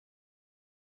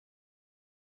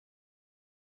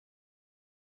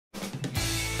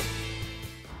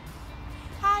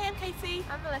Lucy.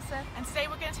 I'm Melissa. And today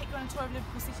we're going to take you on a tour of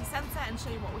Liverpool city centre and show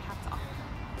you what we have to offer.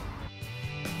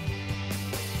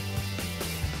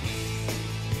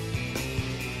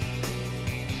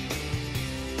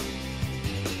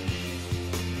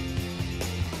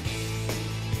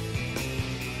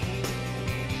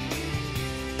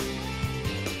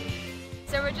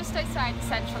 So we're just outside the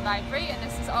Central Library, and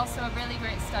this is also a really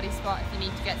great study spot if you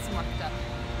need to get some work done.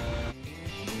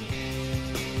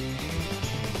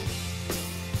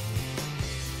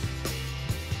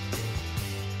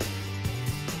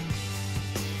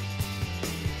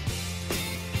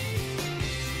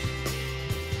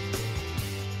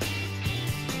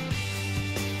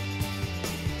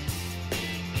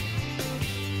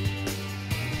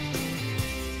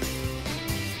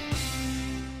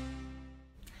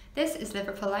 This is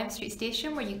Liverpool Lime Street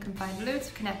Station, where you can find loads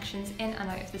of connections in and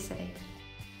out of the city.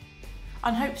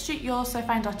 On Hope Street you'll also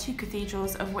find our two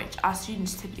cathedrals, of which our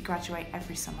students typically graduate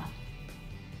every summer.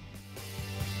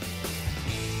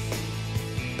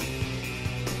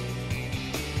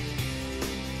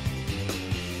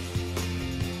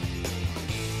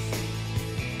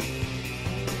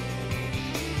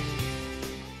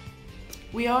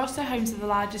 We are also home to the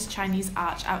largest Chinese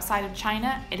arch outside of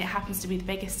China, and it happens to be the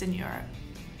biggest in Europe.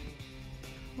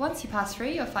 Once you pass through,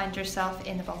 you'll find yourself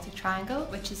in the Baltic Triangle,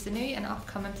 which is the new and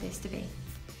upcoming place to be.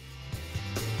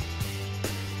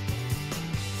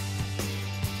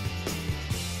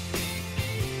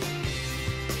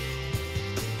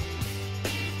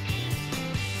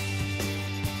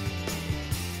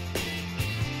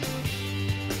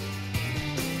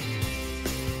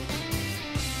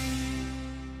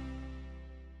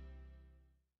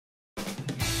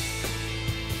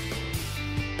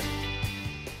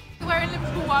 We're in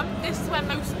Liverpool 1. This is where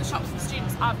most of the shops and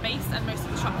students are based, and most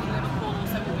of the shops in Liverpool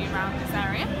also will be around this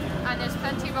area. And there's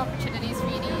plenty of opportunities for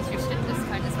you to use your student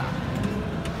discount as well.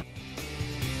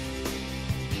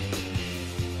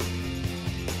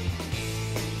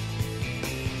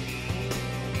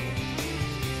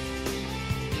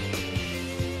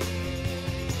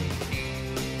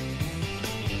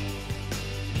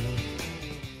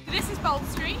 This is Bold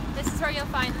Street. This is where you'll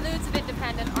find loads of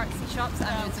independent artsy shops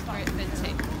and loads of great food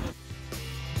too.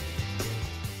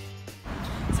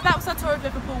 So that was our tour of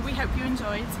Liverpool. We hope you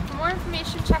enjoyed. For more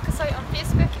information, check us out on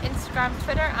Facebook, Instagram,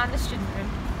 Twitter and the Student Room.